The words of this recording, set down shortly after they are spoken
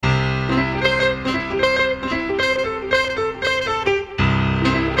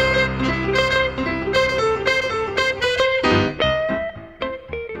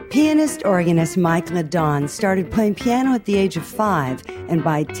Pianist organist Mike LeDonne started playing piano at the age of 5, and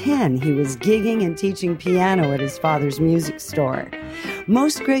by 10 he was gigging and teaching piano at his father's music store.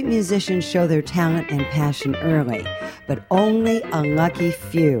 Most great musicians show their talent and passion early, but only a lucky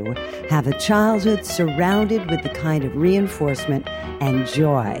few have a childhood surrounded with the kind of reinforcement and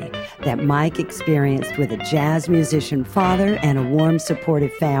joy that Mike experienced with a jazz musician father and a warm,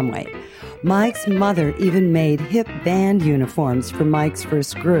 supportive family. Mike's mother even made hip band uniforms for Mike's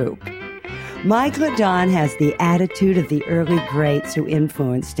first group. Mike LeDonne has the attitude of the early greats who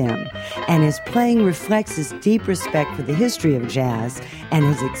influenced him, and his playing reflects his deep respect for the history of jazz and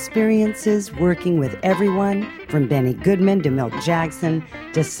his experiences working with everyone from Benny Goodman to Milt Jackson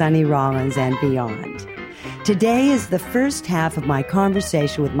to Sonny Rollins and beyond. Today is the first half of my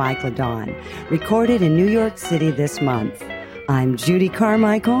conversation with Mike LeDonne, recorded in New York City this month. I'm Judy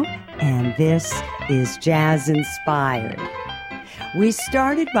Carmichael, and this is Jazz Inspired. We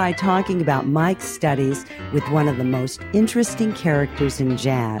started by talking about Mike's studies with one of the most interesting characters in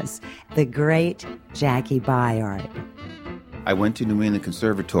jazz, the great Jackie Byard. I went to New England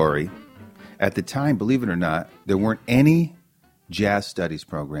Conservatory. At the time, believe it or not, there weren't any jazz studies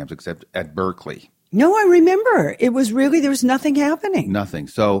programs except at Berkeley. No, I remember. It was really, there was nothing happening. Nothing.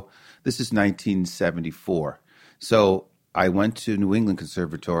 So this is 1974. So I went to New England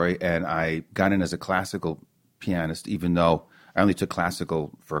Conservatory and I got in as a classical pianist, even though I only took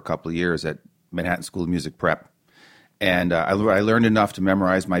classical for a couple of years at Manhattan School of Music Prep. And I learned enough to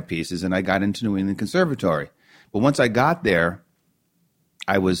memorize my pieces, and I got into New England Conservatory. But once I got there,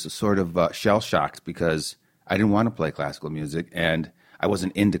 I was sort of shell-shocked because I didn't want to play classical music, and I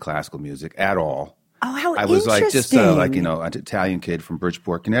wasn't into classical music at all. Oh, how I was interesting. like just an Italian kid from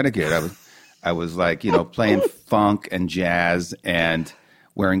Bridgeport, Connecticut. I was like, playing funk and jazz and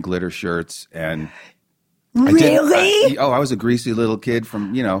wearing glitter shirts and Really? I was a greasy little kid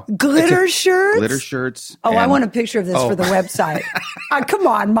from, Glitter shirts? Glitter shirts. Oh, I want a picture of this for the website. Come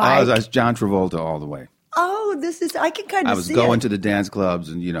on, Mike. I was John Travolta all the way. Oh, I can kind of see I was going to the dance clubs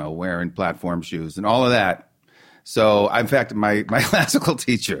and, wearing platform shoes and all of that. So, in fact, my classical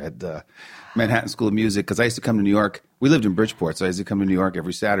teacher at the Manhattan School of Music, because I used to come to New York. We lived in Bridgeport, so I used to come to New York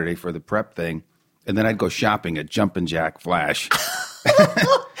every Saturday for the prep thing. And then I'd go shopping at Jumpin' Jack Flash.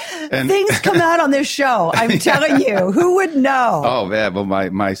 And things come out on this show. I'm telling you, who would know? Oh, man. Well,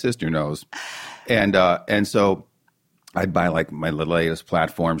 my sister knows. And so I'd buy like my latest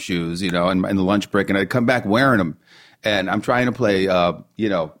platform shoes, in the lunch break, and I'd come back wearing them. And I'm trying to play,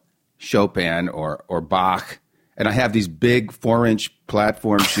 Chopin or Bach. And I have these big 4-inch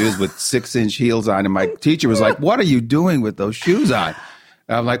platform shoes with 6-inch heels on. And my teacher was like, "What are you doing with those shoes on?"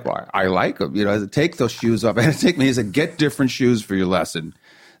 And I'm like, "Well, I like them." I said, "Take those shoes off." And he said, "Get different shoes for your lesson."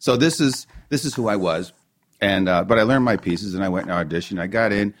 So this is who I was. And but I learned my pieces and I went and auditioned. I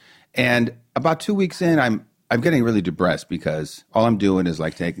got in. And about 2 weeks in, I'm getting really depressed because all I'm doing is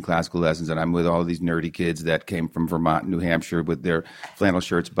like taking classical lessons, and I'm with all these nerdy kids that came from Vermont and New Hampshire with their flannel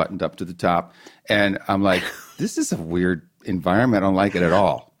shirts buttoned up to the top. And I'm like, this is a weird environment. I don't like it at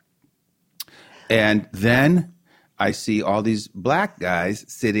all. And then I see all these black guys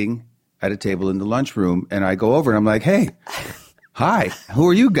sitting at a table in the lunchroom, and I go over and I'm like, "Hey, hi, who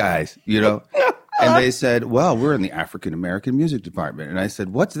are you guys?" And they said, "Well, we're in the African American music department." And I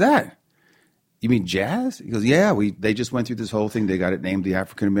said, "What's that?" "You mean jazz?" He goes, "Yeah, they just went through this whole thing. They got it named the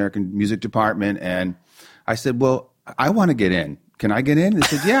African American Music Department." And I said, "Well, I want to get in. Can I get in?" They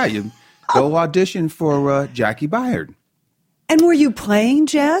said, "Yeah, you go audition for Jackie Byard." And were you playing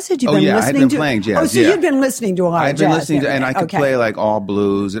jazz? Had you been listening to? I had been playing jazz. Oh, so you'd been listening to a lot of jazz. I'd been listening to, and I could play like all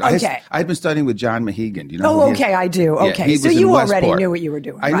blues. And Okay. I'd been studying with John Mahegan. I do. Okay, so you already knew what you were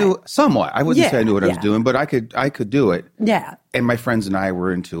doing. I knew somewhat. I wouldn't say I knew what I was doing, but I could do it. Yeah. And my friends and I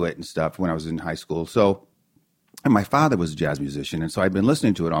were into it and stuff when I was in high school. So, and my father was a jazz musician, and so I'd been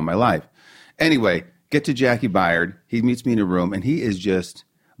listening to it all my life. Anyway, get to Jackie Byard. He meets me in a room, and he is just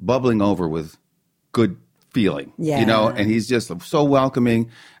bubbling over with good feeling, and he's just so welcoming.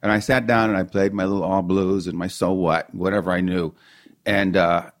 And I sat down and I played my little all blues and my so what, whatever I knew. And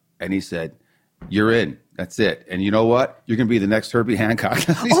he said, "You're in. That's it. And you know what? You're going to be the next Herbie Hancock."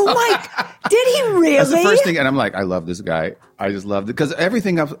 Oh my, did he really? That's the first thing. And I'm like, I love this guy. I just loved it because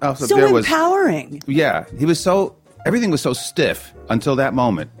everything else up there was empowering. Yeah. Everything was so stiff until that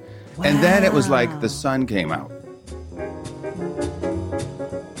moment. Wow. And then it was like the sun came out.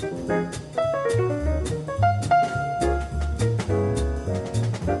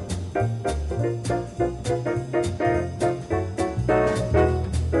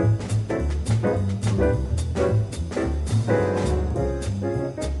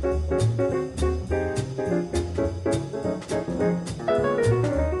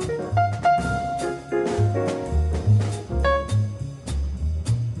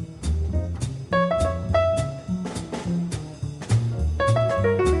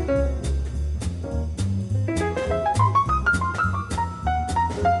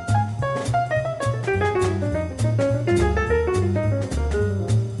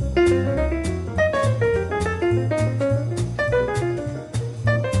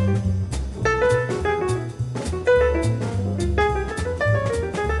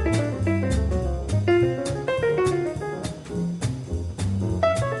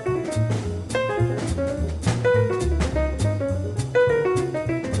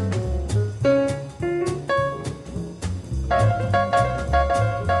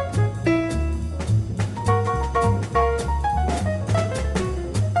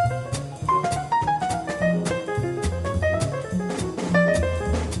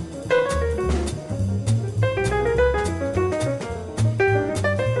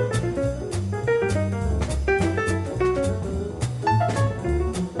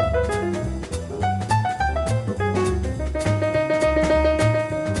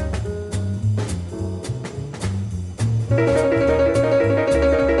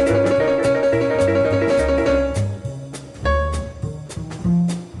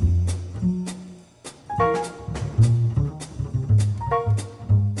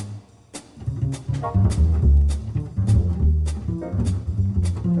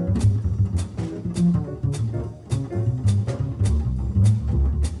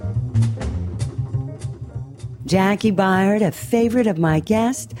 Jackie Byard, a favorite of my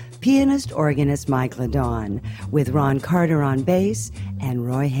guest, pianist-organist Mike LeDonne, with Ron Carter on bass and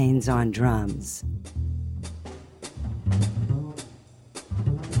Roy Haynes on drums.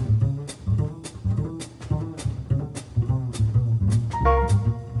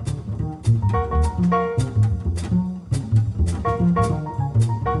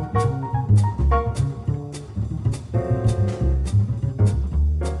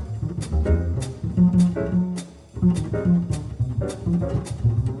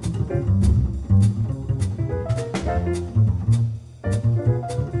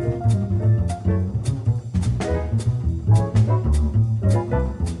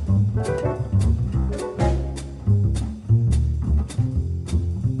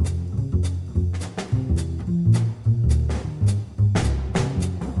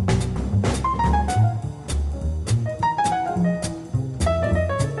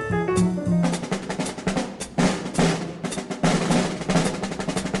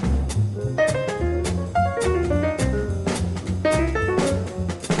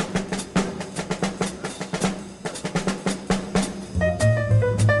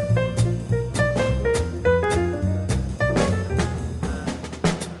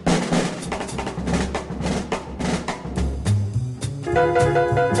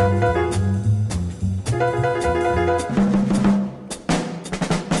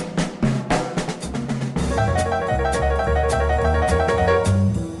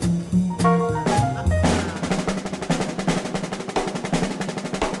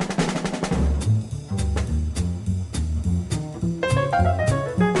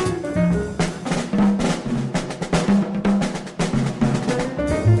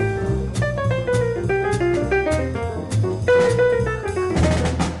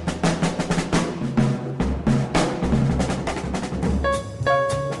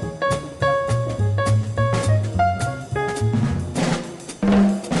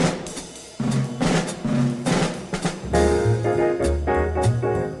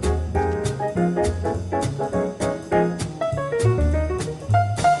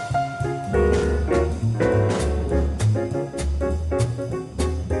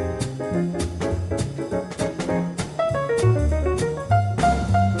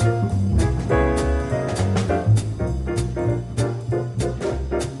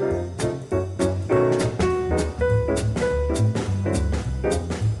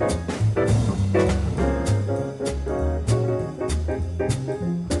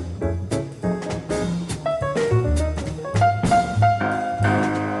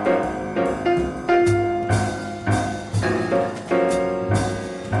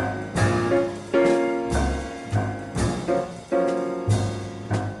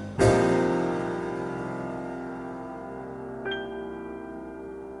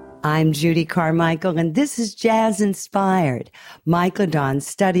 I'm Judy Carmichael, and this is Jazz Inspired. Mike LeDonne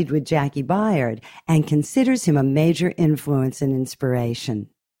studied with Jackie Byard and considers him a major influence and inspiration.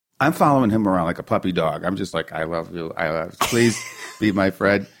 I'm following him around like a puppy dog. I'm just like, I love you. Please be my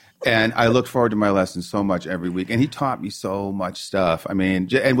friend. And I look forward to my lessons so much every week. And he taught me so much stuff. I mean,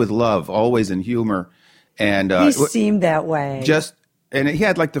 and with love, always in humor. And he seemed that way. And he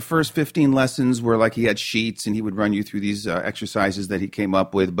had like the first 15 lessons where like he had sheets and he would run you through these exercises that he came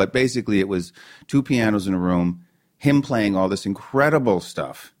up with. But basically it was two pianos in a room, him playing all this incredible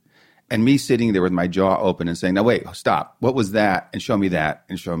stuff, and me sitting there with my jaw open and saying, "No, wait, stop. What was that? And show me that,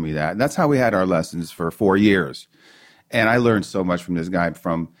 and show me that." And that's how we had our lessons for 4 years. And I learned so much from this guy.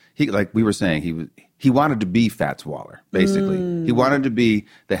 Like we were saying, he wanted to be Fats Waller, basically. He wanted to be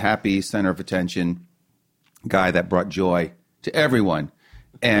the happy center of attention guy that brought joy to everyone.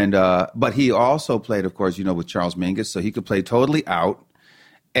 And but he also played, of course, with Charles Mingus, so he could play totally out.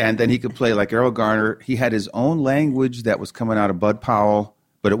 And then he could play like Errol Garner. He had his own language that was coming out of Bud Powell,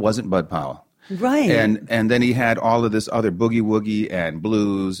 but it wasn't Bud Powell. Right. And then he had all of this other boogie woogie and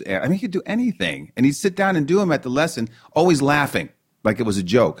blues. And I mean, he could do anything. And he'd sit down and do them at the lesson, always laughing like it was a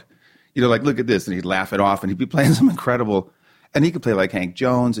joke. Like, look at this. And he'd laugh it off. And he'd be playing some incredible. And he could play like Hank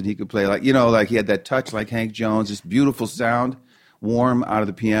Jones. And he could play like, like he had that touch like Hank Jones, this beautiful sound, warm out of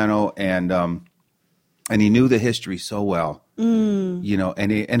the piano. And he knew the history so well. And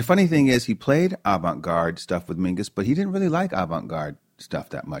the funny thing is he played avant-garde stuff with Mingus, but he didn't really like avant-garde stuff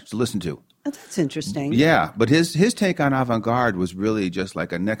that much to listen to. Oh, that's interesting. Yeah, but his take on avant-garde was really just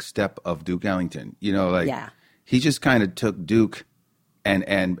like a next step of Duke Ellington. He just kind of took Duke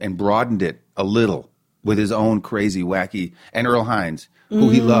and broadened it a little with his own crazy, wacky, and Earl Hines, who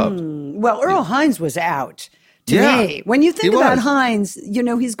he loved. Well, Earl Hines was out. To me, when you think about Hines,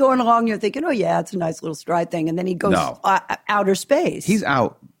 he's going along, you're thinking, oh, yeah, it's a nice little stride thing. And then he goes outer space. He's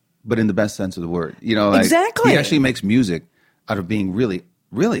out. but in the best sense of the word. You know, like Exactly. he actually makes music out of being really,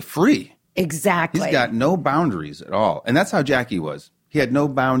 really free. Exactly. He's got no boundaries at all. And that's how Jackie was. He had no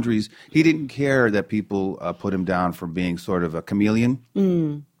boundaries. He didn't care that people put him down for being sort of a chameleon.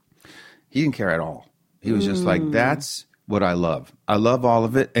 He didn't care at all. He was just like, that's what I love. I love all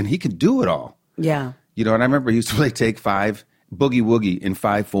of it. And he could do it all. Yeah. You know, and I remember he used to play Take 5, Boogie Woogie in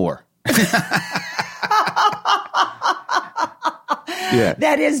 5/4. Yeah.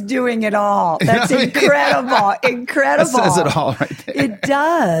 That is doing it all. That's incredible. Incredible. That says it all right there. It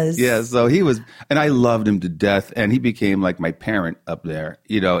does. Yeah, so he was, and I loved him to death. And he became like my parent up there,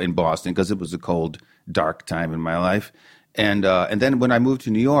 you know, in Boston, because it was a cold, dark time in my life. And then when I moved to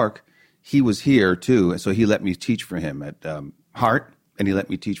New York, he was here too. And so he let me teach for him at Hart, and he let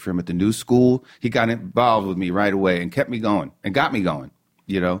me teach for him at the New School. He got involved with me right away and kept me going and got me going,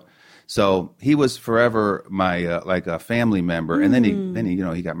 you know. So he was forever my like a family member, and then he you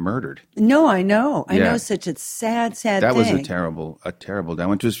know, he got murdered. No, I know. I know. Such a sad thing. That was a terrible day. I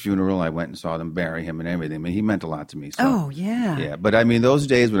went to his funeral. I went and saw them bury him and everything. I mean, he meant a lot to me. So, oh yeah. Yeah, but I mean, those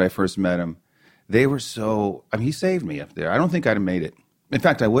days when I first met him, they were so. I mean, he saved me up there. I don't think I'd have made it. In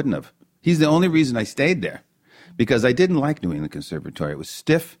fact, I wouldn't have. He's the only reason I stayed there, because I didn't like doing the conservatory. It was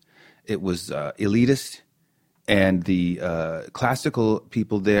stiff. It was elitist. And the classical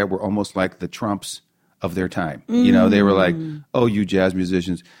people there were almost like the Trumps of their time. You know, they were like, oh, you jazz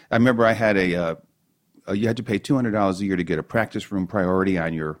musicians. I remember I had you had to pay $200 a year to get a practice room priority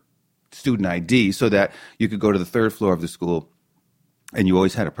on your student ID so that you could go to the third floor of the school, and you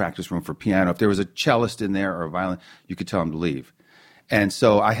always had a practice room for piano. If there was a cellist in there or a violin, you could tell them to leave. And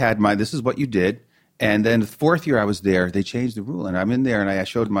so I had this is what you did. And then the fourth year I was there, they changed the rule. And I'm in there, and I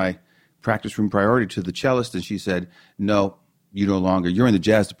showed my practice room priority to the cellist, and she said, no, you no longer, you're in the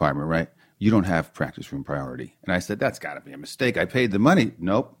jazz department, right? You don't have practice room priority. And I said, that's got to be a mistake. I paid the money.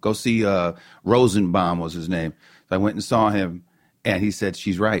 Nope. Go see Rosenbaum was his name. So I went and saw him, and he said,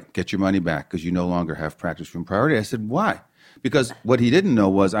 she's right. Get your money back because you no longer have practice room priority. I said, why? Because what he didn't know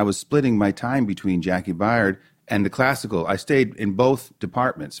was I was splitting my time between Jackie Byard and the classical. I stayed in both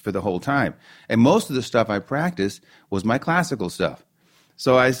departments for the whole time. And most of the stuff I practiced was my classical stuff.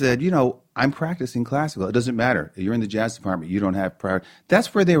 So I said, you know, I'm practicing classical. It doesn't matter. You're in the jazz department. You don't have priority.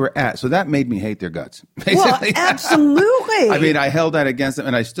 That's where they were at. So that made me hate their guts, basically. Well, absolutely. I mean, I held that against them,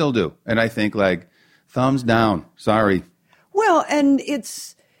 and I still do. And I think, like, thumbs down. Sorry. Well, and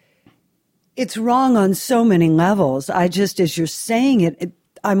it's wrong on so many levels. I just, as you're saying it,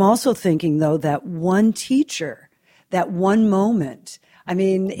 I'm also thinking, though, that one teacher, that one moment, I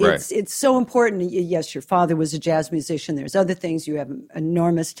mean, it's so important. Yes, your father was a jazz musician. There's other things. You have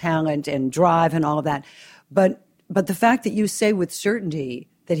enormous talent and drive and all of that. But the fact that you say with certainty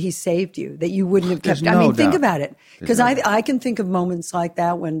that he saved you, that you wouldn't have kept. No doubt. Think about it. Because I can think of moments like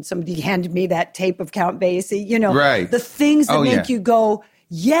that when somebody handed me that tape of Count Basie. You know, the things that make you go,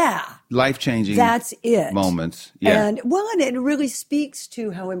 yeah. Life-changing. That's it. Moments. Yeah. And it really speaks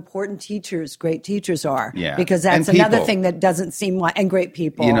to how important great teachers are. Yeah. Because that's another thing that doesn't seem like, and great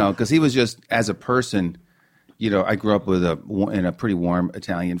people. You know, because he was just, as a person, you know, I grew up in a pretty warm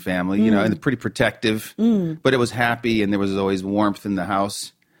Italian family, you know, and pretty protective, but it was happy, and there was always warmth in the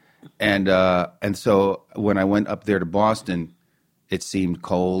house. And so when I went up there to Boston, it seemed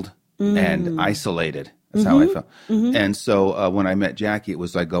cold and isolated. That's how I felt. And so when I met Jackie, it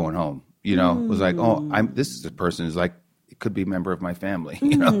was like going home. You know, it was like, this is a person who's like, it could be a member of my family,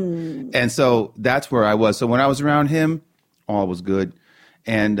 you know? And so that's where I was. So when I was around him, all was good.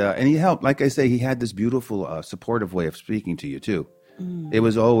 And he helped. Like I say, he had this beautiful, supportive way of speaking to you, too. It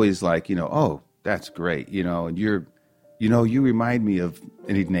was always like, you know, oh, that's great. You know, and you remind me of,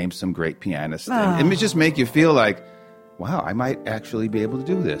 and he'd name some great pianist. And it just make you feel like, wow, I might actually be able to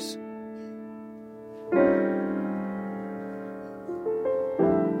do this.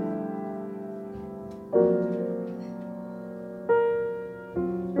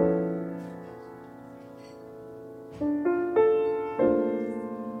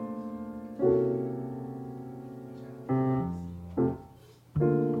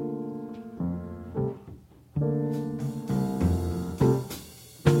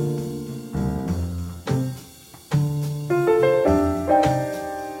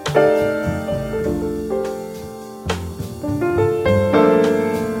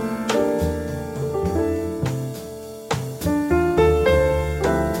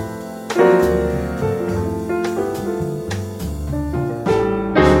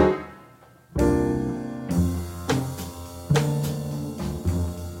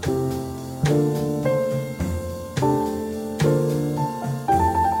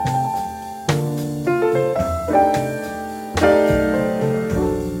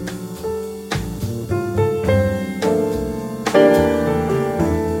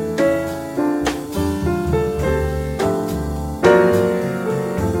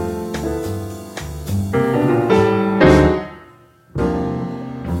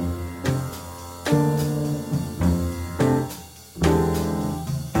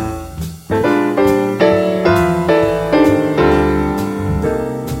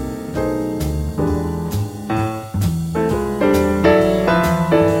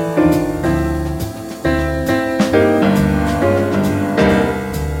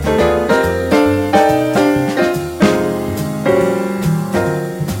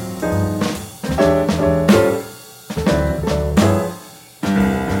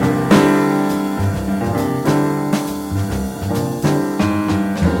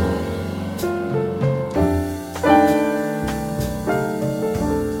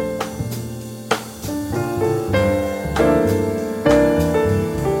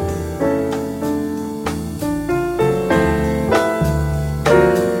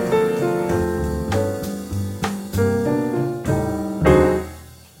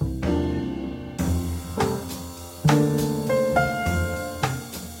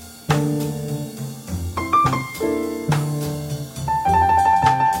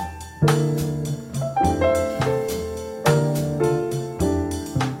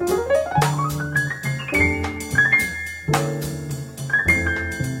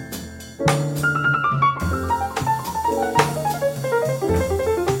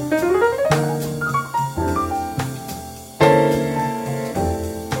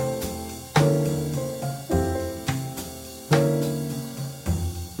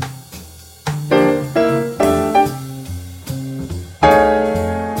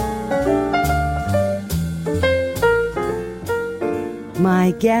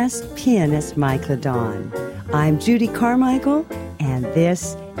 guest pianist Mike LeDonne. I'm Judy Carmichael, and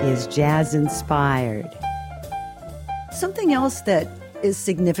this is Jazz Inspired. Something else that is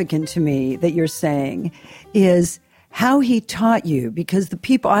significant to me that you're saying is how he taught you, because the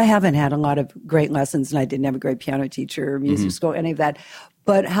people, I haven't had a lot of great lessons, and I didn't have a great piano teacher or music school, any of that.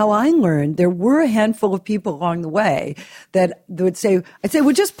 But how I learned, there were a handful of people along the way that would say, I'd say,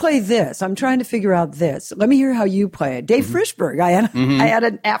 well, just play this. I'm trying to figure out this. Let me hear how you play it. Dave Frischberg, I had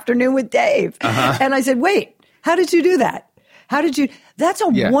an afternoon with Dave. And I said, wait, how did you do that? How did you? That's a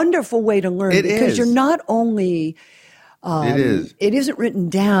wonderful way to learn, because you're not only... It isn't written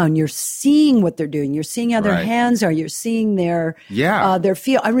down. You're seeing what they're doing. You're seeing how their hands are. You're seeing their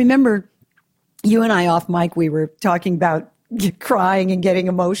feel. I remember you and I off mic, we were talking about crying and getting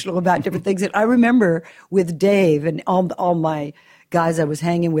emotional about different things. And I remember with Dave and all my guys I was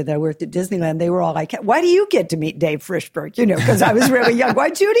hanging with, I worked at Disneyland, they were all like, why do you get to meet Dave Frischberg? You know, because I was really young.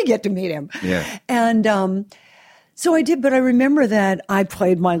 Why'd Judy get to meet him? Yeah. And so I did, but I remember that I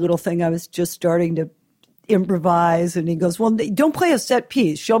played my little thing. I was just starting to improvise, and he goes, well, don't play a set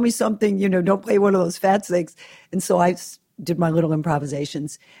piece. Show me something, don't play one of those fat things. And so I did my little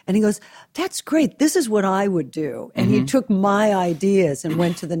improvisations, and he goes, that's great. This is what I would do. And he took my ideas and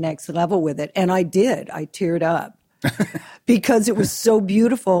went to the next level with it. And I did. I teared up because it was so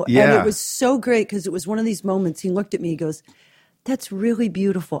beautiful. And it was so great, because it was one of these moments. He looked at me, he goes, that's really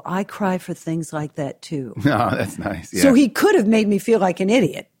beautiful. I cry for things like that too. No, that's nice. Yeah. So he could have made me feel like an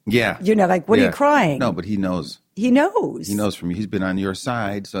idiot. Yeah. Like, what are you crying? No, but he knows. He knows. He knows from you. He's been on your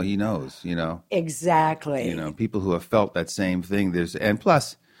side, so he knows, Exactly. People who have felt that same thing. And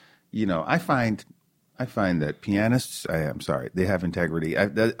plus, I find that pianists, they have integrity.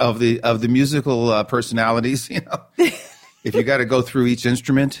 Of the musical personalities, if you got to go through each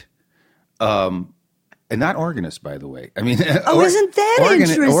instrument, and not organists, by the way. I mean, isn't that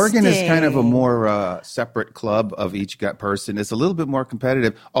interesting? Organ is kind of a more separate club of each person. It's a little bit more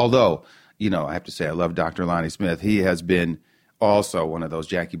competitive. Although, I have to say, I love Dr. Lonnie Smith. He has been also one of those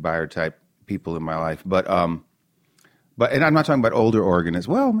Jackie Beyer type people in my life. But and I'm not talking about older organists.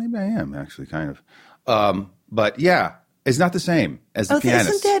 Well, maybe I am actually, kind of. But yeah, it's not the same as the pianist.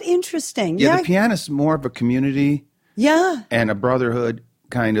 Isn't that interesting? Yeah, the pianist's more of a community. Yeah, and a brotherhood.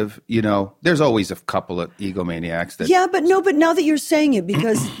 Kind of, there's always a couple of egomaniacs that... Yeah, but now that you're saying it,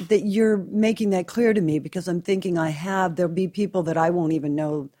 because that you're making that clear to me, because I'm thinking there'll be people that I won't even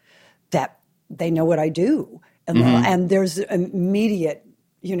know that they know what I do. And there's immediate,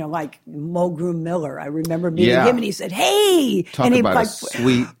 like Mulgrew Miller. I remember meeting him, and he said, hey! Talk and he about a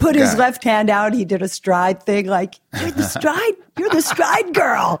sweet put guy. His left hand out. He did a stride thing, like, you're the stride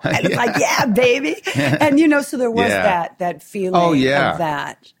girl. And it's like, yeah, baby. And, so there was that feeling of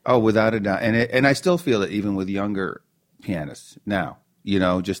that. Oh, without a doubt. And I still feel it even with younger pianists now.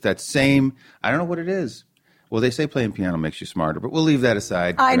 Just that same, I don't know what it is. Well, they say playing piano makes you smarter, but we'll leave that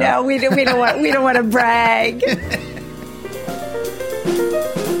aside. I know. We don't want to brag.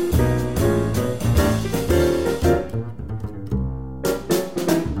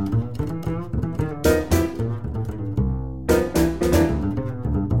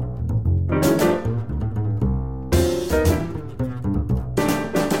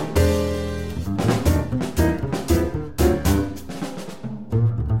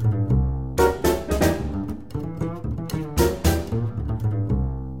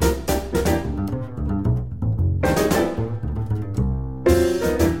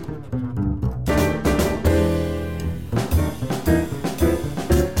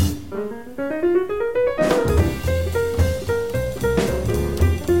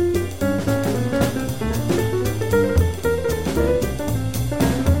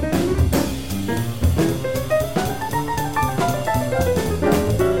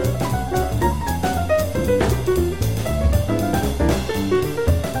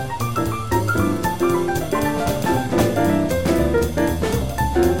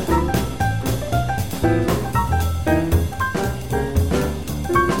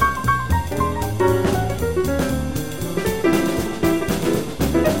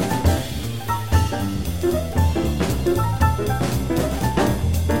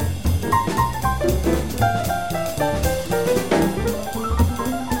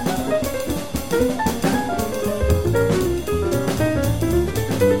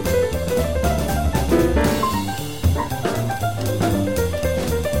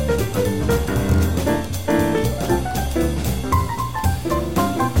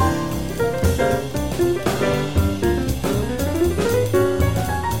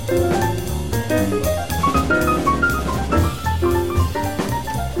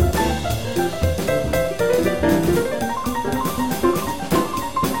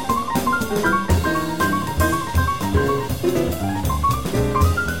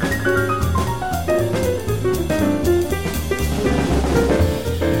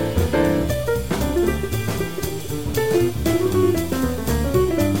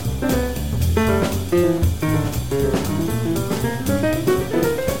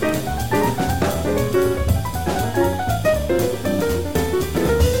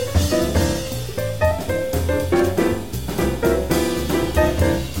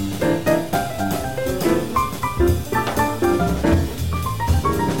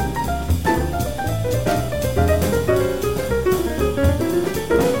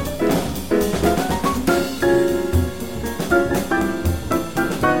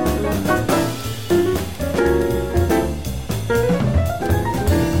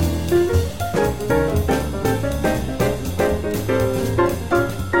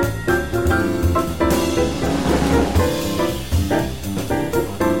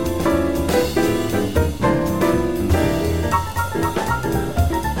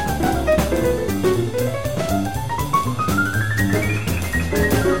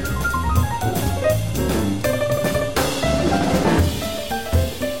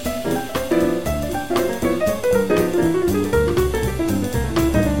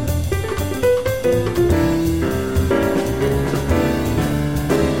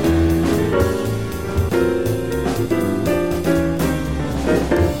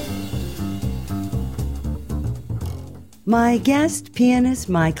 My guest, pianist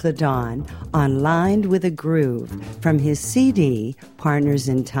Mike LeDonne, on Lined with a Groove from his CD, Partners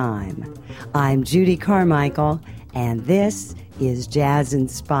in Time. I'm Judy Carmichael, and this is Jazz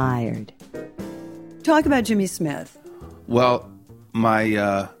Inspired. Talk about Jimmy Smith. Well,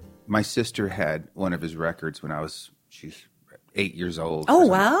 my sister had one of his records when she's 8 years old. Oh,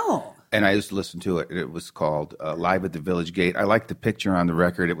 wow. And I used to listen to it. It was called Live at the Village Gate. I liked the picture on the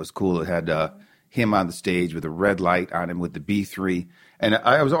record. It was cool. It had him on the stage with a red light on him with the B3. And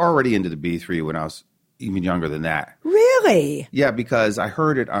I was already into the B3 when I was even younger than that. Really? Yeah, because I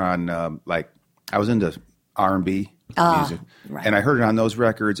heard it on, I was into R&B music. Right. And I heard it on those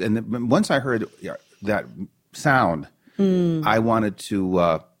records. And once I heard that sound, I wanted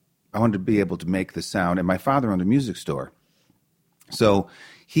to be able to make the sound. And my father owned a music store. So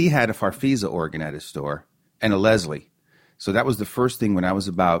he had a Farfisa organ at his store and a Leslie. So that was the first thing when I was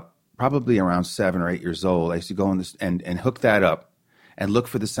probably around 7 or 8 years old. I used to go and hook that up and look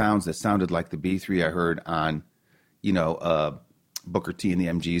for the sounds that sounded like the B3 I heard on, Booker T and the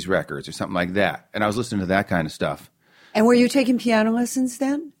MG's records or something like that. And I was listening to that kind of stuff. And were you taking piano lessons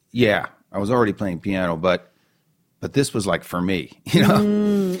then? Yeah, I was already playing piano, but this was like for me,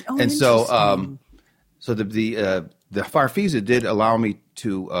 And so the Farfisa did allow me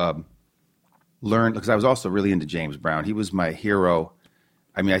to learn, because I was also really into James Brown. He was my hero.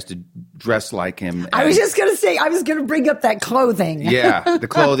 I mean, I used to dress like him. I was just going to say, I was going to bring up that clothing. Yeah, the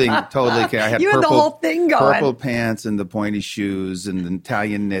clothing, totally. I had you had the whole thing going. Purple pants and the pointy shoes and the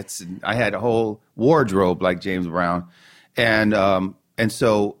Italian knits. And I had a whole wardrobe like James Brown. And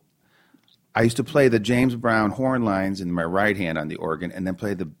so I used to play the James Brown horn lines in my right hand on the organ and then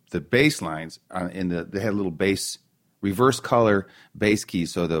play the bass lines. They had a little bass, reverse color bass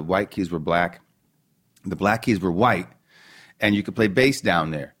keys. So the white keys were black. The black keys were white. And you could play bass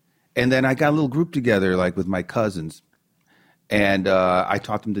down there. And then I got a little group together, like with my cousins, and I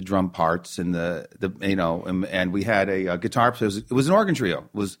taught them the drum parts and and we had a guitar player. It was an organ trio.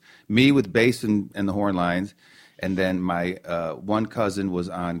 It was me with bass and the horn lines, and then my one cousin was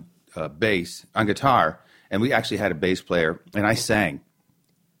on bass, on guitar, and we actually had a bass player, and I sang.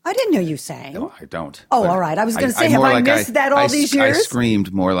 I didn't know you sang. No, I don't. Oh, all right. I was going to say, have I missed that all these years? I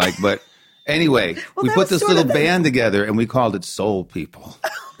screamed more like, but... Anyway, we put this little band together, and we called it Soul People.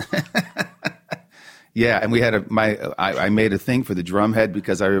 Yeah, and we had I made a thing for the drum head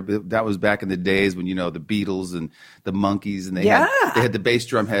because that was back in the days when, the Beatles and the Monkees, and they had the bass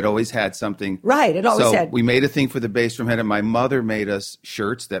drum head, always had something. Right, it always had. So we made a thing for the bass drum head, and my mother made us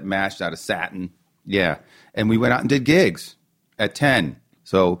shirts that matched out of satin. Yeah, and we went out and did gigs at 10.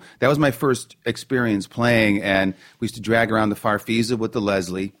 So that was my first experience playing, and we used to drag around the Farfisa with the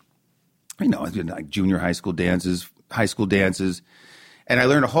Leslie. Like junior high school dances, and I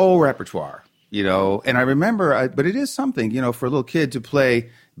learned a whole repertoire, and I remember, but it is something, for a little kid to play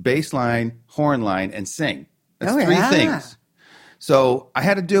bass line, horn line, and sing. That's three things. So I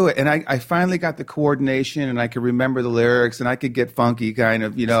had to do it, and I finally got the coordination, and I could remember the lyrics, and I could get funky kind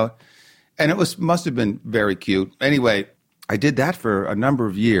of, and it must have been very cute. Anyway, I did that for a number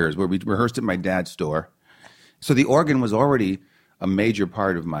of years where we rehearsed at my dad's store. So the organ was already a major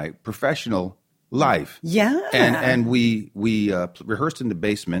part of my professional life. Yeah. And we rehearsed in the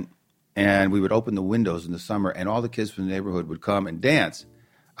basement, and we would open the windows in the summer, and all the kids from the neighborhood would come and dance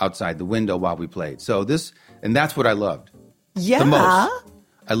outside the window while we played. So that's what I loved. Yeah. The most.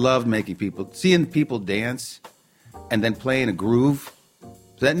 I loved seeing people dance and then playing a groove.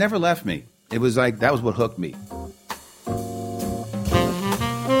 So that never left me. It was like, that was what hooked me.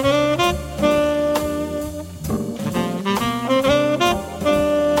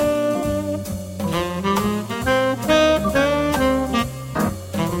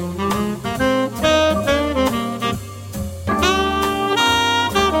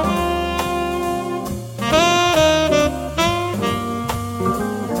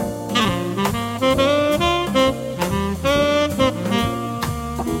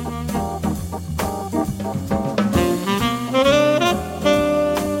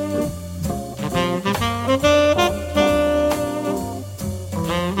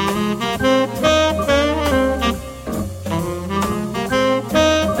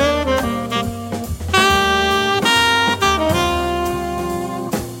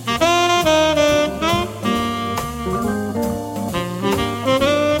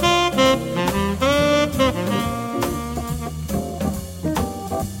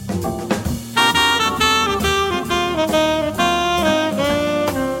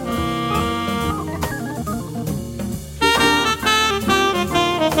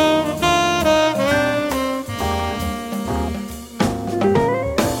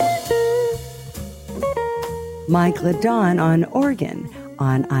 Mike LeDonne on organ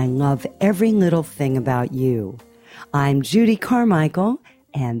on I Love Every Little Thing About You. I'm Judy Carmichael,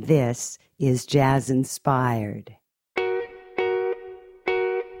 and this is Jazz Inspired.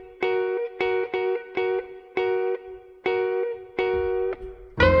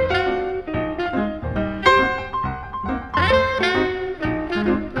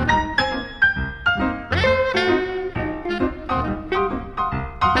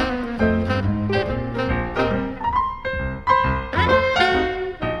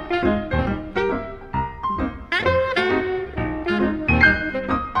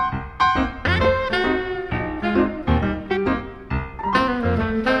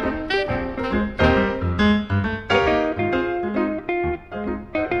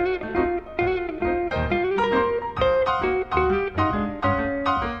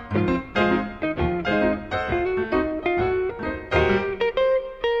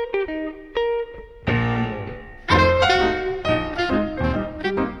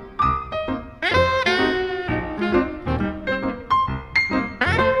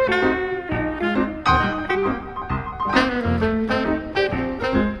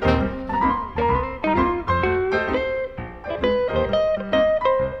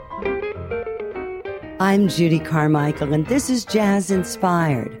 I'm Judy Carmichael, and this is Jazz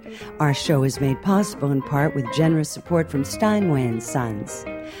Inspired. Our show is made possible in part with generous support from Steinway & Sons.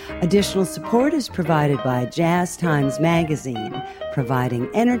 Additional support is provided by Jazz Times Magazine,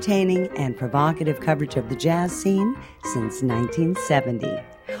 providing entertaining and provocative coverage of the jazz scene since 1970.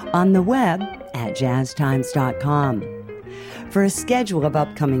 On the web at jazztimes.com. For a schedule of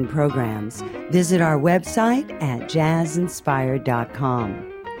upcoming programs, visit our website at jazzinspired.com.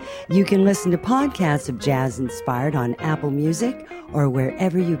 You can listen to podcasts of Jazz Inspired on Apple Music or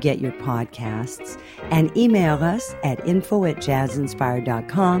wherever you get your podcasts, and email us at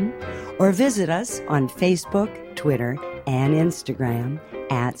info@jazzinspired.com or visit us on Facebook, Twitter, and Instagram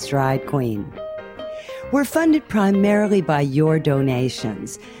at Stride Queen. We're funded primarily by your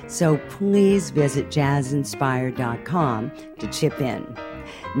donations, so please visit jazzinspired.com to chip in.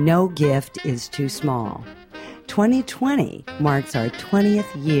 No gift is too small. 2020 marks our 20th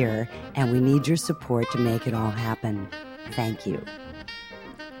year, and we need your support to make it all happen. Thank you.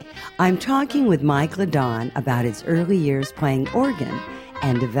 I'm talking with Mike LeDonne about his early years playing organ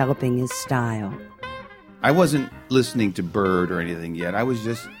and developing his style. I wasn't listening to Bird or anything yet. I was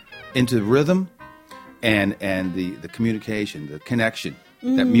just into rhythm and the communication, the connection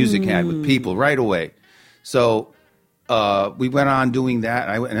that music had with people right away. So we went on doing that,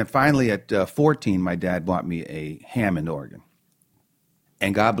 and then finally at 14, my dad bought me a Hammond organ.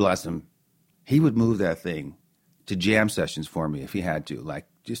 And God bless him, he would move that thing to jam sessions for me if he had to, like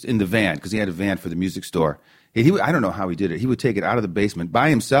just in the van, because he had a van for the music store. I don't know how he did it. He would take it out of the basement by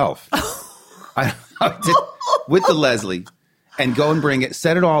himself with the Leslie and go and bring it,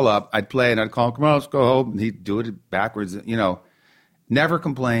 set it all up. I'd play, and I'd call him, come on, let's go home. And he'd do it backwards, Never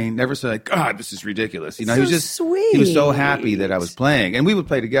complained, never said, God, this is ridiculous. He was just sweet. He was so happy that I was playing. And we would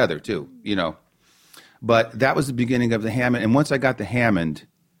play together too, But that was the beginning of the Hammond. And once I got the Hammond,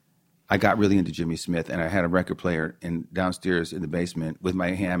 I got really into Jimmy Smith. And I had a record player downstairs in the basement with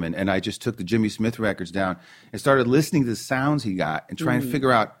my Hammond. And I just took the Jimmy Smith records down and started listening to the sounds he got and trying to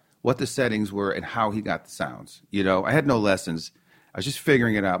figure out what the settings were and how he got the sounds. I had no lessons. I was just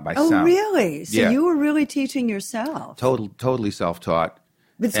figuring it out by sound. Oh, really? So yeah. You were really teaching yourself. Totally self-taught.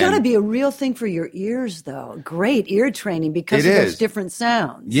 But it's got to be a real thing for your ears, though. Great ear training because of those different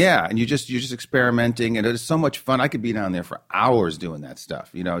sounds. Yeah, and you're just experimenting, and it's so much fun. I could be down there for hours doing that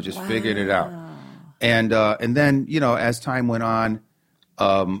stuff, just figuring it out. And then, as time went on,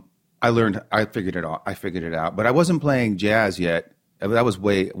 I figured it out. But I wasn't playing jazz yet. That was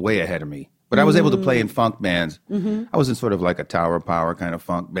way ahead of me. But I was able to play in funk bands. Mm-hmm. I was in sort of like a Tower of Power kind of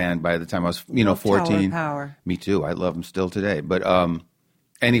funk band by the time I was, 14. Tower of Power. Me too. I love them still today. But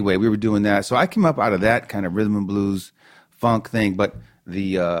anyway, we were doing that. So I came up out of that kind of rhythm and blues funk thing. But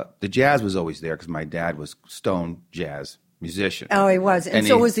the jazz was always there because my dad was stone jazz musician. Oh, he was. And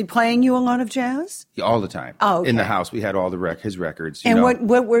so was he playing you a lot of jazz? All the time. Oh, okay. In the house. We had all his records. And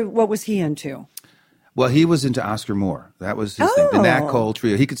what was he into? Well, he was into Oscar Moore. That was his thing. The Nat Cole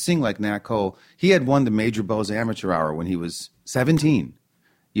trio. He could sing like Nat Cole. He had won the Major Bowes Amateur Hour when he was 17,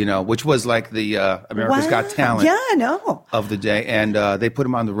 which was like the America's Got Talent of the day. And they put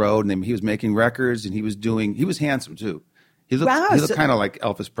him on the road, and he was making records, and he was handsome, too. He looked kind of like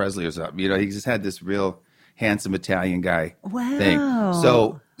Elvis Presley or something. He just had this real handsome Italian guy thing.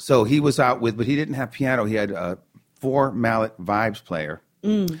 So he was out but he didn't have piano. He had a 4-mallet vibes player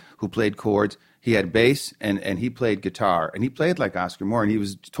who played chords. He had bass, and he played guitar, and he played like Oscar Moore, and he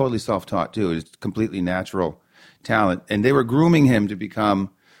was totally self-taught, too. It was completely natural talent, and they were grooming him to become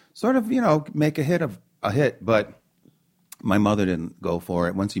sort of, make a hit. But my mother didn't go for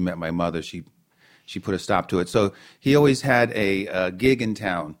it. Once he met my mother, she put a stop to it. So he always had a gig in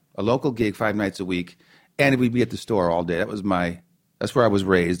town, a local gig 5 nights a week, and we'd be at the store all day. That's where I was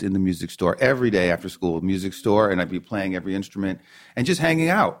raised, in the music store. Every day after school, music store, and I'd be playing every instrument and just hanging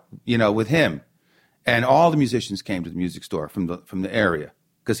out, with him. And all the musicians came to the music store from the area,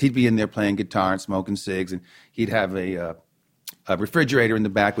 because he'd be in there playing guitar and smoking cigs, and he'd have a refrigerator in the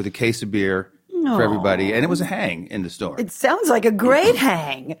back with a case of beer for everybody, and it was a hang in the store. It sounds like a great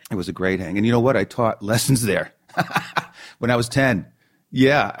hang. It was a great hang. And you know what? I taught lessons there when I was 10.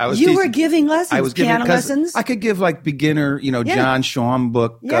 Yeah, I was. You were giving lessons, I was piano lessons. I could give like beginner, John Schaum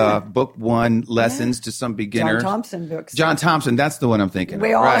book 1 lessons to some beginners. John Thompson books. John Thompson, that's the one I'm thinking.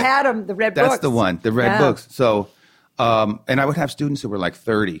 We all had them, the red books. That's the one, the red books. So, and I would have students who were like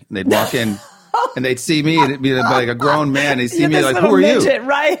 30, and they'd walk in, and they'd see me, and it'd be like a grown man. They'd see me like, "Who are midget, you?"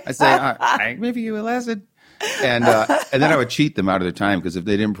 Right? I say, "I give you a lesson." And then I would cheat them out of their time, because if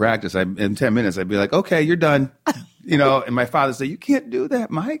they didn't practice, in 10 minutes, I'd be like, "Okay, you're done." And my father said, "You can't do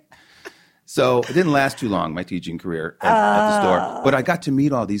that, Mike." So it didn't last too long, my teaching career at the store. But I got to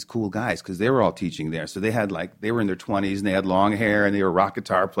meet all these cool guys, because they were all teaching there. So they were in their 20s, and they had long hair, and they were rock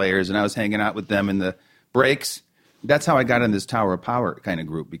guitar players, and I was hanging out with them in the breaks. That's how I got in this Tower of Power kind of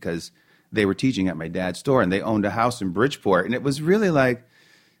group, because they were teaching at my dad's store, and they owned a house in Bridgeport. And it was really like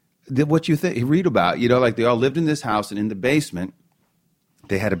what you read about, like they all lived in this house, and in the basement,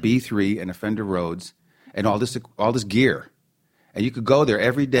 they had a B3 and a Fender Rhodes and all this gear. And you could go there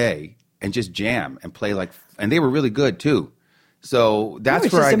every day and just jam and play and they were really good too. So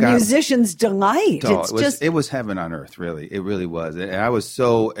that's where I got. It was just a musician's delight. It was heaven on earth, really. It really was. And I was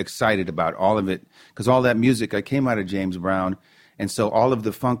so excited about all of it, because all that music, I came out of James Brown. And so all of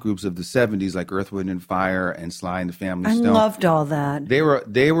the funk groups of the 70s, like Earth, Wind and Fire and Sly and the Family Stone. I loved all that.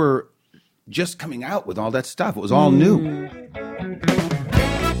 They were just coming out with all that stuff. It was all new.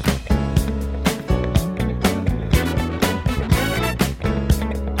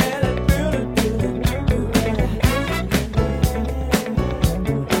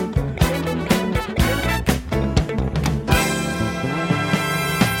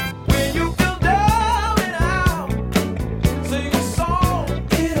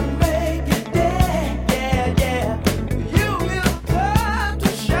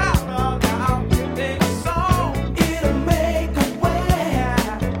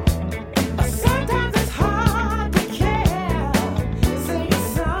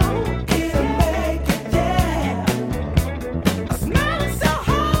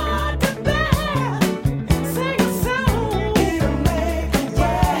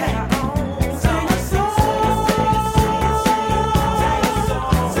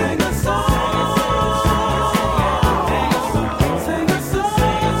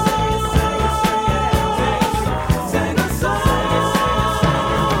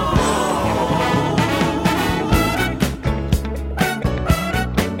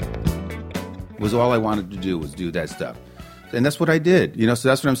 All I wanted to do was do that stuff. And that's what I did. So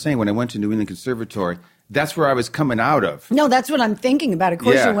that's what I'm saying. When I went to New England Conservatory, that's where I was coming out of. No, that's what I'm thinking about. Of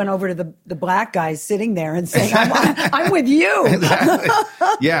course, you went over to the black guys sitting there and saying, I'm with you. Exactly.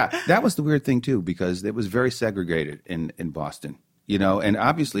 Yeah, that was the weird thing, too, because it was very segregated in Boston. And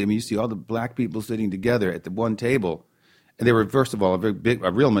obviously, you see all the black people sitting together at the one table. And they were, first of all,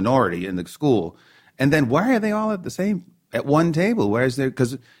 a real minority in the school. And then why are they all at one table?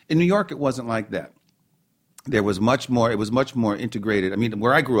 Because in New York, it wasn't like that. It was much more integrated.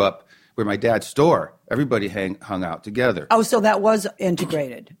 Where I grew up, where my dad's store, everybody hung out together. Oh, so that was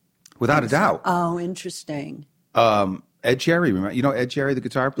integrated. Without a doubt. Oh, interesting. Ed Cherry, Ed Cherry, the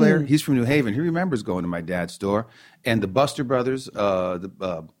guitar player? He's from New Haven. He remembers going to my dad's store. And the Buster brothers,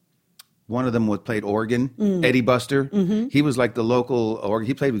 one of them played organ, Eddie Buster. Mm-hmm. He was like the local organ.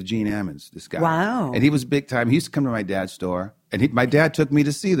 He played with Gene Ammons, this guy. Wow. And he was big time. He used to come to my dad's store. And my dad took me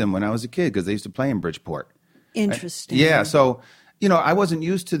to see them when I was a kid, because they used to play in Bridgeport. Interesting. Yeah. So, I wasn't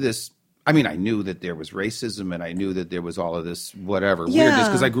used to this. I knew that there was racism, and I knew that there was all of this whatever weirdness,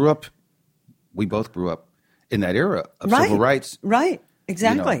 because we both grew up in that era of civil rights. Right.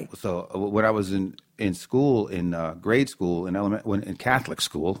 Exactly. So when I was in school, in grade school, in Catholic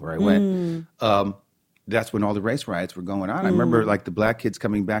school where I went, that's when all the race riots were going on. I remember like the black kids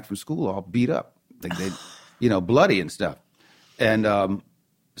coming back from school all beat up, like they, bloody and stuff. And I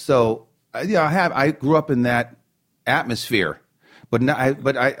grew up in that atmosphere. But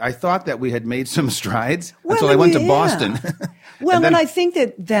I thought that we had made some strides until I went to Boston. Well, and I think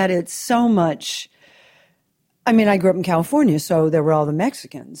that it's so much I mean, I grew up in California, so there were all the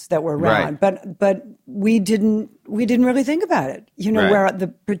Mexicans that were around, but we didn't really think about it. You know, where the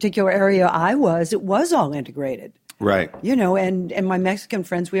particular area I was, it was all integrated. Right. You know, and my Mexican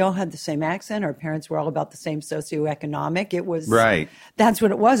friends, we all had the same accent. Our parents were all about the same socioeconomic. It was that's what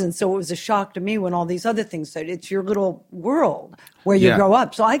it was. And so it was a shock to me when all these other things said, it's your little world where you grow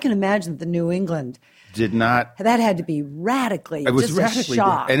up. So I can imagine the New England did not. That had to be radically. It was just radically, a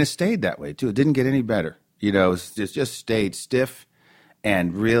shock. and it stayed that way too. It didn't get any better. You know, it just stayed stiff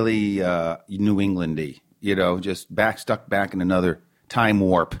and really New Englandy. You know, just stuck back in another time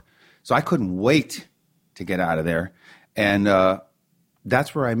warp. So I couldn't wait to get out of there, and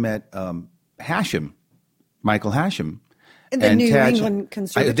that's where I met Michael Hashim, in the New England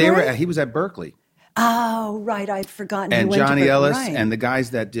Conservatory. He was at Berkeley. Oh, right. I'd forgotten. And Johnny Ellis and the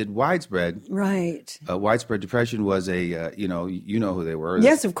guys that did Widespread. Right. Widespread Depression was a, you know who they were.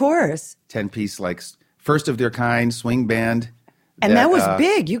 Yes, of course. 10-piece, like, first of their kind swing band. And that was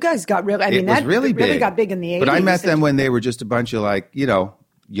big. You guys got really, I mean, that really got big in the 80s. But I met them when they were just a bunch of, like, you know,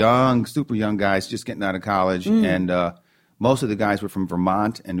 young, super young guys just getting out of college. And most of the guys were from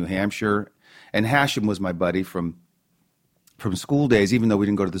Vermont and New Hampshire. And Hashim was my buddy from school days, even though we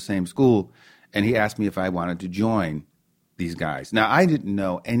didn't go to the same school. And he asked me if I wanted to join these guys. Now, I didn't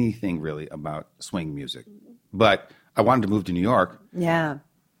know anything really about swing music, but I wanted to move to New York. Yeah.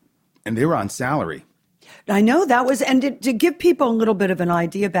 And they were on salary. I know that was, and to give people a little bit of an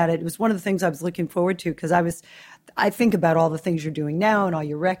idea about it, it was one of the things I was looking forward to, because I think about all the things you're doing now and all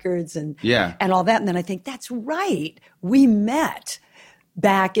your records and all that. And then I think, that's right. We met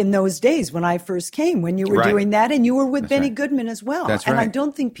back in those days when I first came, when you were doing that, and you were with Benny Goodman as well. That's and right. I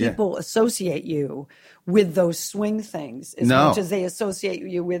don't think people associate you with those swing things as much as they associate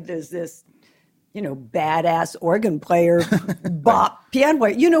you with this, you know, badass organ player, bop piano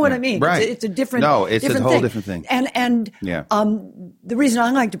player. You know what I mean? Right. It's a different. No, it's different a whole thing. different thing. And the reason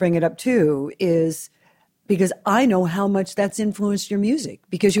I like to bring it up too is because I know how much that's influenced your music,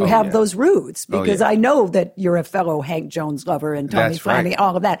 because you have those roots, because I know that you're a fellow Hank Jones lover and Tony Flannery,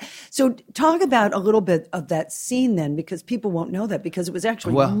 all of that. So talk about a little bit of that scene then, because people won't know that, because it was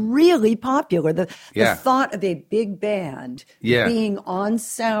actually really popular. The thought of a big band being on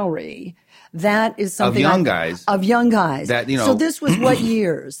salary, that is something of young guys. That, you know. So this was what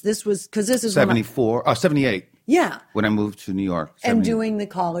years? This was, because this is 78. Yeah. When I moved to New York. And doing the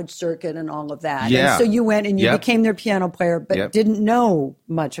college circuit and all of that. Yeah. And so you went and you became their piano player, but didn't know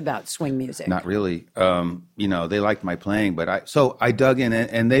much about swing music. Not really. You know, they liked my playing, but I dug in,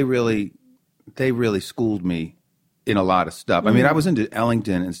 and they really schooled me in a lot of stuff. I mean, I was into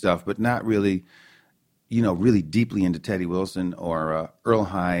Ellington and stuff, but not really, you know, really deeply into Teddy Wilson or Earl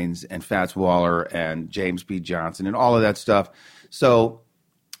Hines and Fats Waller and James P. Johnson and all of that stuff. So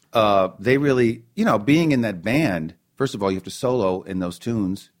they really, you know, being in that band, first of all, you have to solo in those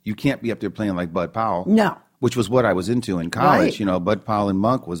tunes. You can't be up there playing like Bud Powell. No. Which was what I was into in college. Right. You know, Bud Powell and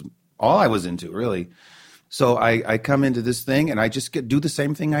Monk was all I was into, really. So I come into this thing, and I just do the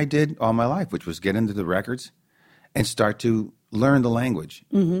same thing I did all my life, which was get into the records and start to learn the language,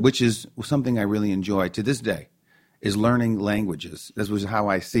 which is something I really enjoy to this day, is learning languages. This was how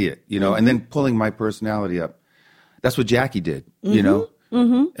I see it, you know, and then pulling my personality up. That's what Jackie did, you know.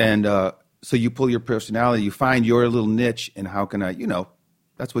 And so you pull your personality, you find your little niche, and how can I, you know,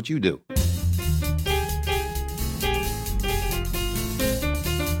 that's what you do.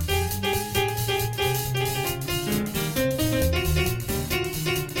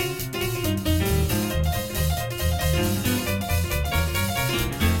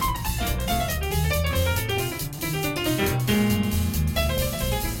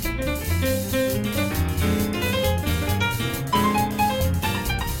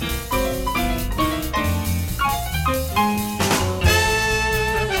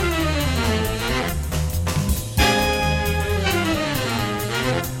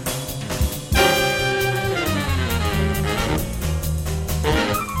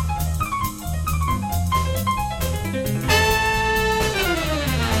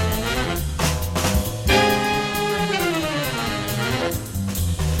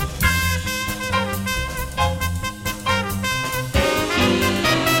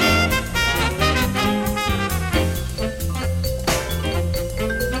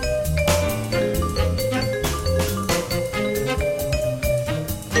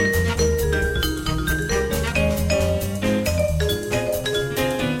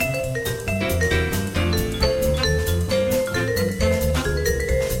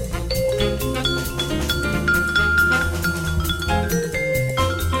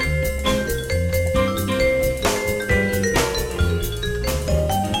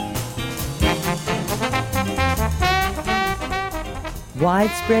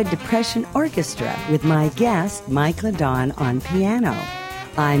 Widespread Depression Orchestra with my guest, Mike LeDonne, on piano.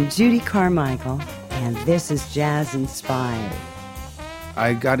 I'm Judy Carmichael, and this is Jazz Inspired.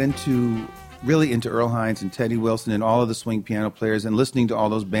 I got really into Earl Hines and Teddy Wilson and all of the swing piano players and listening to all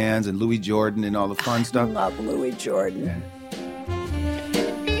those bands and Louis Jordan and all the fun stuff. I love Louis Jordan. Yeah.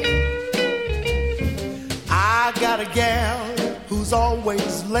 I got a gal who's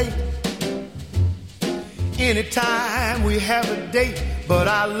always late. Anytime we have a date, but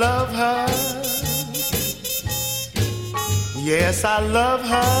I love her. Yes, I love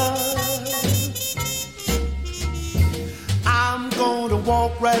her. I'm gonna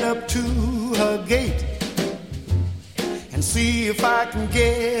walk right up to her gate and see if I can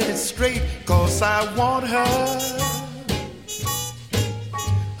get it straight, 'cause I want her.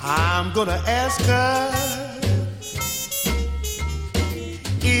 I'm gonna ask her,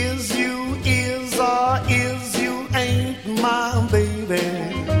 is you or is you ain't my baby?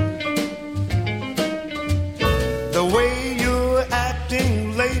 The way you're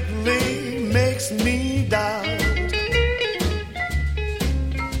acting lately makes me doubt.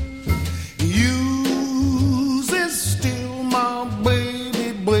 You is still my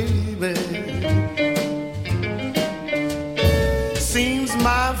baby, baby. Seems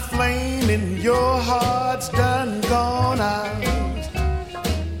my flame in your heart's done gone out.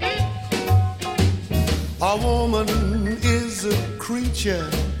 A woman is a creature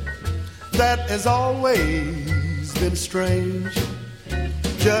that has always been strange.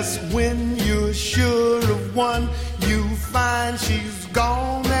 Just when you're sure of one, you find she's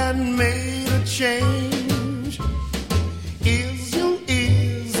gone and made a change. Is you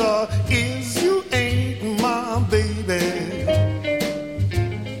is or is you ain't my baby?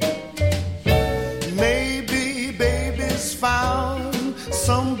 Maybe baby's found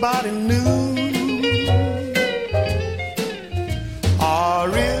somebody new. Or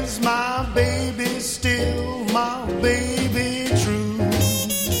is my baby still my baby true?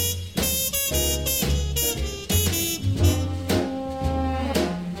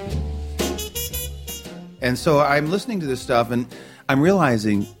 And so I'm listening to this stuff and I'm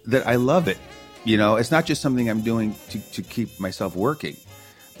realizing that I love it. You know, it's not just something I'm doing to keep myself working,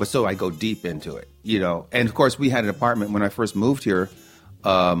 but so I go deep into it, you know. And of course, we had an apartment when I first moved here.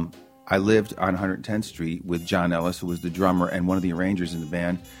 I lived on 110th Street with John Ellis, who was the drummer and one of the arrangers in the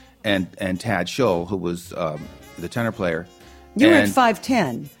band, and Tad Scholl, who was the tenor player. You were at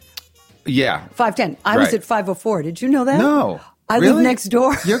 510. Yeah. 510. I was at 504. Did you know that? No. I really? live next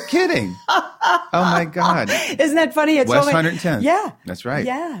door. You're kidding. Oh, my God. Isn't that funny? It's West only, 110th. Yeah. That's right.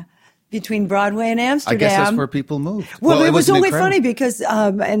 Yeah. Between Broadway and Amsterdam. I guess that's where people moved. Well, it was only incredible. funny because,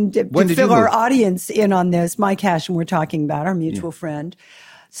 and to fill our audience in on this, Mike Hashem we're talking about, our mutual friend,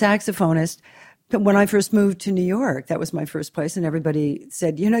 saxophonist. When I first moved to New York, that was my first place, and everybody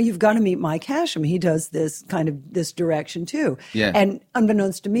said, you know, you've got to meet Mike Hashem. He does this kind of this direction too. Yeah. And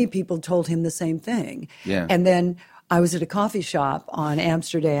unbeknownst to me, people told him the same thing. Yeah. And then I was at a coffee shop on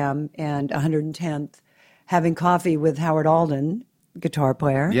Amsterdam and 110th having coffee with Howard Alden, guitar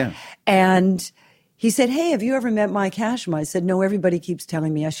player. Yeah. And he said, hey, have you ever met Mike Hashem? I said, no, everybody keeps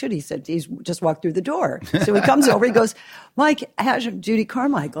telling me I should. He said, he's just walked through the door. So he comes over, he goes, Mike Hashem, Judy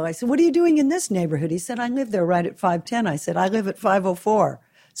Carmichael. I said, what are you doing in this neighborhood? He said, I live there right at 510. I said, I live at 504.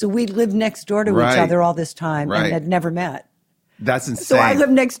 So we lived next door to each other all this time and had never met. That's insane. So I live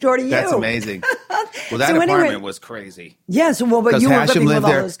next door to you. That's amazing. Well, that apartment was crazy. Yeah, so but you were living with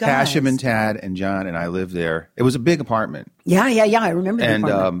all those guys. Hashem and Tad and John and I lived there. It was a big apartment. Yeah. I remember the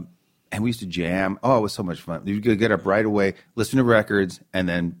apartment. And we used to jam. Oh, it was so much fun. You could get up right away, listen to records, and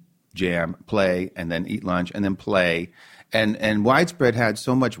then jam, play, and then eat lunch, and then play. And Widespread had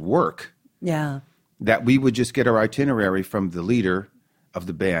so much work that we would just get our itinerary from the leader of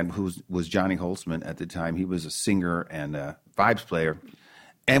the band, who was Johnny Holtzman at the time. He was a singer and a vibes player.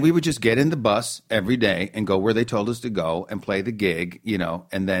 And we would just get in the bus every day and go where they told us to go and play the gig, you know,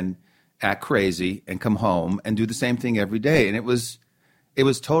 and then act crazy and come home and do the same thing every day. And it was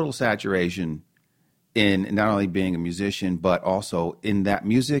total saturation in not only being a musician, but also in that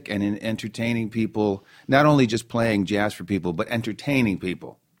music and in entertaining people, not only just playing jazz for people, but entertaining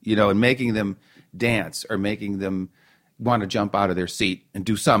people, you know, and making them dance or making them want to jump out of their seat and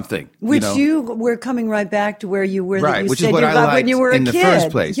do something. Which you were coming right back to where you were. Right, that you which said is what you I loved liked when you were in a the kid. first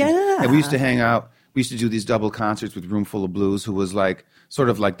place. Yeah. And we used to hang out. We used to do these double concerts with Roomful of Blues, who was like sort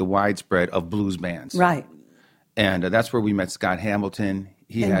of like the Widespread of blues bands. Right. And that's where we met Scott Hamilton.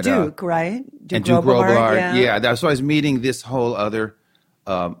 He and had Duke, right? Duke Robillard. Yeah. So I was meeting this whole other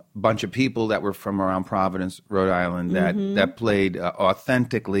bunch of people that were from around Providence, Rhode Island, that played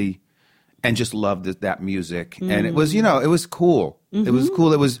authentically and just loved that music. And it was, it was cool. It was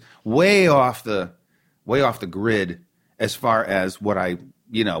cool. It was way off the grid as far as what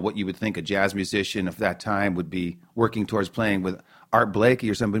what you would think a jazz musician of that time would be working towards playing with Art Blakey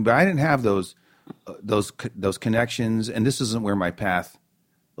or something. But I didn't have those connections, and this isn't where my path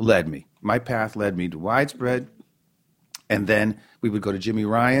led me. My path led me to Widespread, and then we would go to Jimmy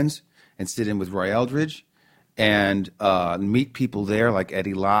Ryan's and sit in with Roy Eldridge and meet people there like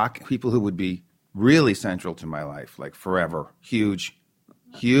Eddie Locke, people who would be really central to my life, like forever, huge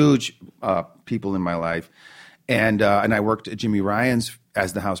people in my life. And I worked at Jimmy Ryan's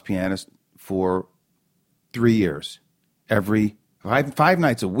as the house pianist for 3 years, every five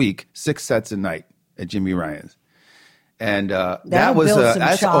nights a week, 6 sets a night at Jimmy Ryan's. And that was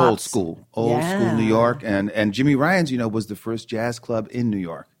that's old school New York. And Jimmy Ryan's, was the first jazz club in New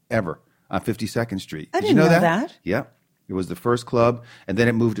York ever on 52nd Street. Did you know that? Yeah. It was the first club, and then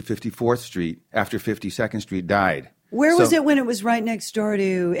it moved to 54th Street after 52nd Street died. Where was it when it was right next door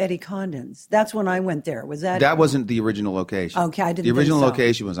to Eddie Condon's? That's when I went there. Was that? That wasn't the original location. Okay, I didn't The original think so.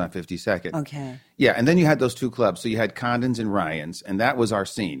 location was on 52nd. Okay. Yeah, and then you had those two clubs. So you had Condon's and Ryan's, and that was our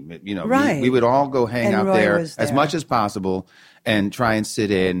scene. Right. We would all go hang And out Roy there was there. as much as possible and try and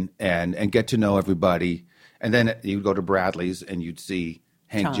sit in and get to know everybody. And then you'd go to Bradley's and you'd see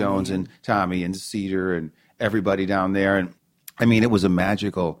Hank Tommy. Jones and Tommy and Cedar and everybody down there. And I mean, it was a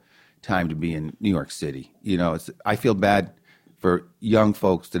magical time to be in New York City. I feel bad for young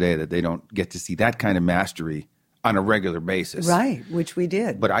folks today that they don't get to see that kind of mastery on a regular basis. Right, which we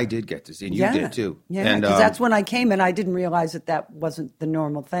did. But I did get to see, and you did too. Yeah, because that's when I came, and I didn't realize that wasn't the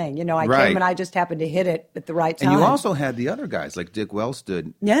normal thing. I Right. came, and I just happened to hit it at the right time. And you also had the other guys like Dick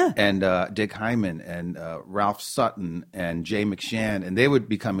Wellstood, and Dick Hyman, and Ralph Sutton, and Jay McShann, and they would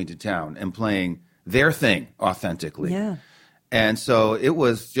be coming to town and playing their thing authentically. Yeah. And so it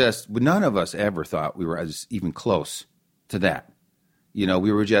was just, none of us ever thought we were even close to that. We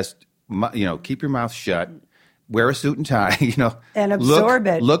were just, keep your mouth shut, wear a suit and tie, and absorb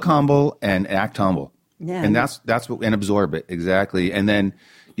it. Look humble and act humble. Yeah. And that's what, and absorb it, exactly. And then,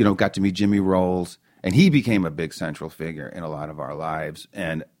 got to meet Jimmy Rolls, and he became a big central figure in a lot of our lives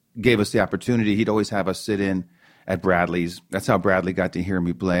and gave us the opportunity. He'd always have us sit in at Bradley's. That's how Bradley got to hear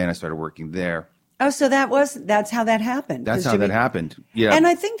me play, and I started working there. Oh, so that's how that happened. That's how that happened. Yeah. And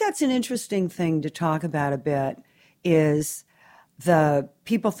I think that's an interesting thing to talk about a bit is the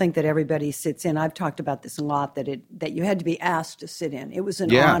people think that everybody sits in. I've talked about this a lot, that you had to be asked to sit in. It was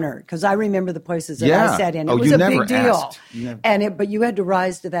an honor, because I remember the places that I sat in. It was a big deal. But you had to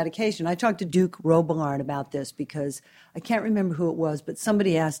rise to that occasion. I talked to Duke Robillard about this because I can't remember who it was, but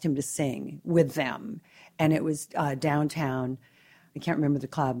somebody asked him to sing with them. And it was downtown. I can't remember the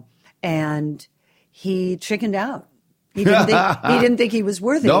club. And he chickened out. He didn't think he was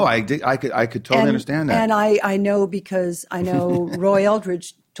worthy. No, I did. I could totally understand that. And I know, because I know Roy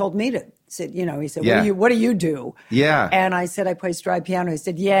Eldridge told me to sit. He said, "What do you do?" Yeah. And I said, "I play stride piano." He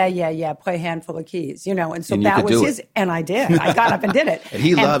said, "Yeah, play a handful of keys." And so and that was his. And I did. I got up and did it. And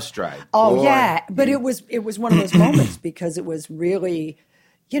he loves stride. Oh, Boy. yeah, but it was one of those moments because it was really.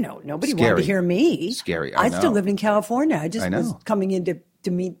 Nobody wanted to hear me. Scary. I still lived in California. I just I know. was coming in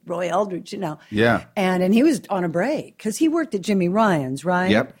to meet Roy Eldridge, Yeah. And he was on a break because he worked at Jimmy Ryan's, right?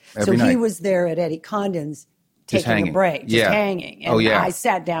 Yep. So night. he was there at Eddie Condon's taking a break, just hanging. And I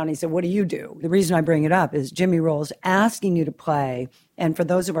sat down. He said, "What do you do?" The reason I bring it up is Jimmy Rolls asking you to play. And for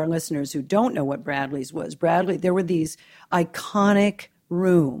those of our listeners who don't know what Bradley's was, there were these iconic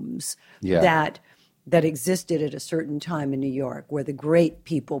rooms that existed at a certain time in New York where the great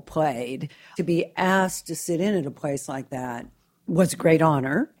people played. To be asked to sit in at a place like that was a great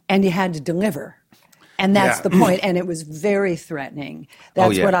honor, and you had to deliver. And that's the point. And it was very threatening.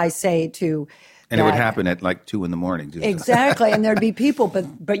 That's what I say to... And it would happen at like 2 a.m. too. Exactly. And there'd be people,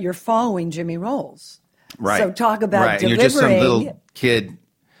 but you're following Jimmy Rolls. Right. So talk about delivering. And you're just some little kid,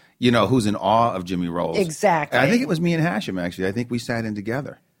 who's in awe of Jimmy Rolls. Exactly. And I think it was me and Hashem, actually. I think we sat in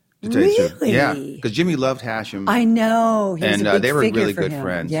together. Really? Yeah, because Jimmy loved Hashem. I know. He was a big they were figure really for good him.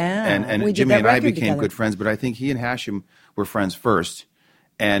 friends. Yeah. And Jimmy and I became good friends, but I think he and Hashem were friends first.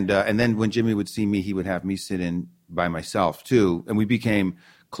 And then when Jimmy would see me, he would have me sit in by myself too. And we became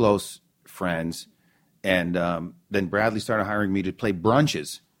close friends. And then Bradley started hiring me to play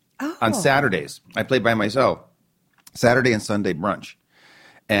brunches on Saturdays. I played by myself, Saturday and Sunday brunch.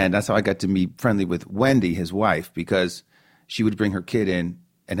 And that's how I got to be friendly with Wendy, his wife, because she would bring her kid in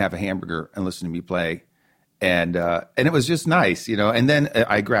and have a hamburger and listen to me play. And it was just nice, And then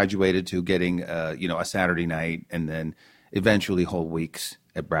I graduated to getting, a Saturday night and then eventually whole weeks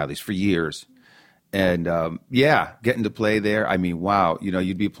at Bradley's for years. And, getting to play there. I mean, wow.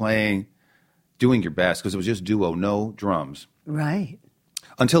 You'd be playing doing your best because it was just duo, no drums. Right.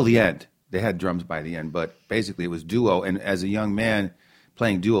 Until the end. They had drums by the end, but basically it was duo. And as a young man,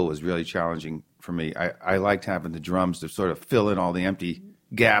 playing duo was really challenging for me. I liked having the drums to sort of fill in all the empty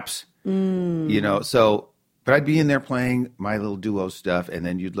gaps, so, but I'd be in there playing my little duo stuff, and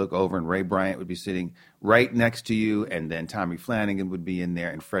then you'd look over and Ray Bryant would be sitting right next to you, and then Tommy Flanagan would be in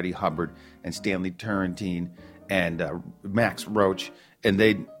there, and Freddie Hubbard, and Stanley Turrentine, and Max Roach, and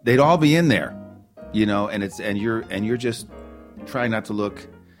they'd all be in there, and you're just trying not to look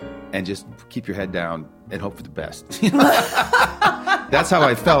and just keep your head down and hope for the best. That's how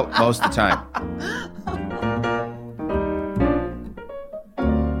I felt most of the time.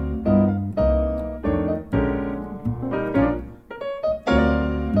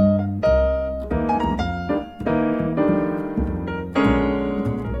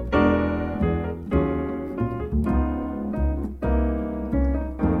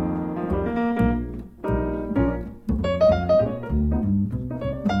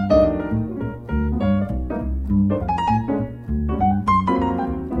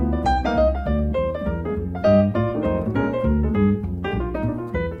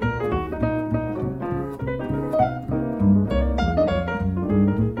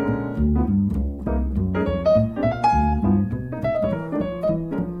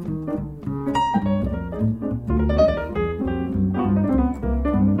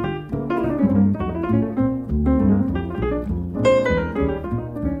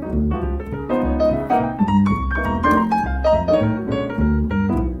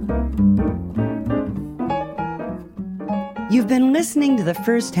 You've been listening to the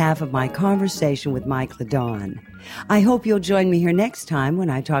first half of my conversation with Mike LeDonne. I hope you'll join me here next time when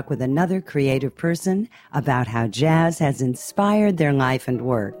I talk with another creative person about how jazz has inspired their life and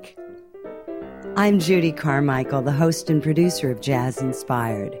work. I'm Judy Carmichael, the host and producer of Jazz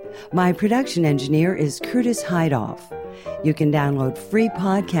Inspired. My production engineer is Curtis Heidoff. You can download free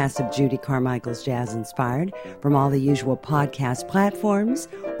podcasts of Judy Carmichael's Jazz Inspired from all the usual podcast platforms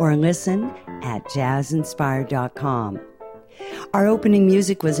or listen at jazzinspired.com. Our opening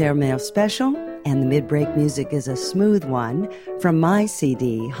music was Airmail Special, and the mid-break music is a smooth one from my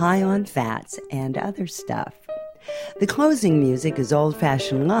CD, High on Fats and Other Stuff. The closing music is Old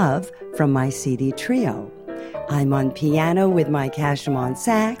Fashioned Love from my CD Trio. I'm on piano with Mike Hashem on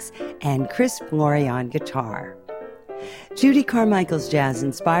sax and Chris Flory on guitar. Judy Carmichael's Jazz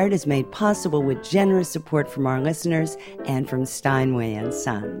Inspired is made possible with generous support from our listeners and from Steinway &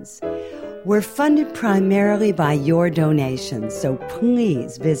 Sons. We're funded primarily by your donations, so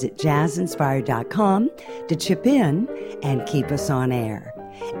please visit jazzinspired.com to chip in and keep us on air.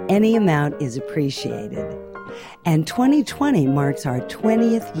 Any amount is appreciated. And 2020 marks our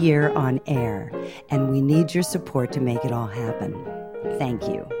 20th year on air, and we need your support to make it all happen. Thank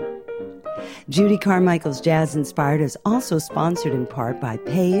you. Judy Carmichael's Jazz Inspired is also sponsored in part by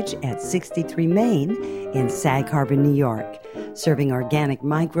Paige at 63 Main in Sag Harbor, New York, serving organic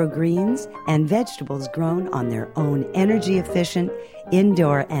microgreens and vegetables grown on their own energy-efficient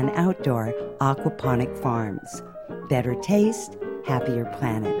indoor and outdoor aquaponic farms. Better taste, happier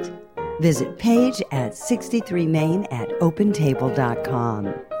planet. Visit Paige at 63 Main at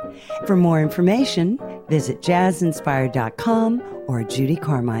opentable.com. For more information, visit jazzinspired.com or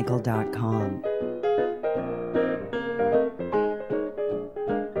judycarmichael.com.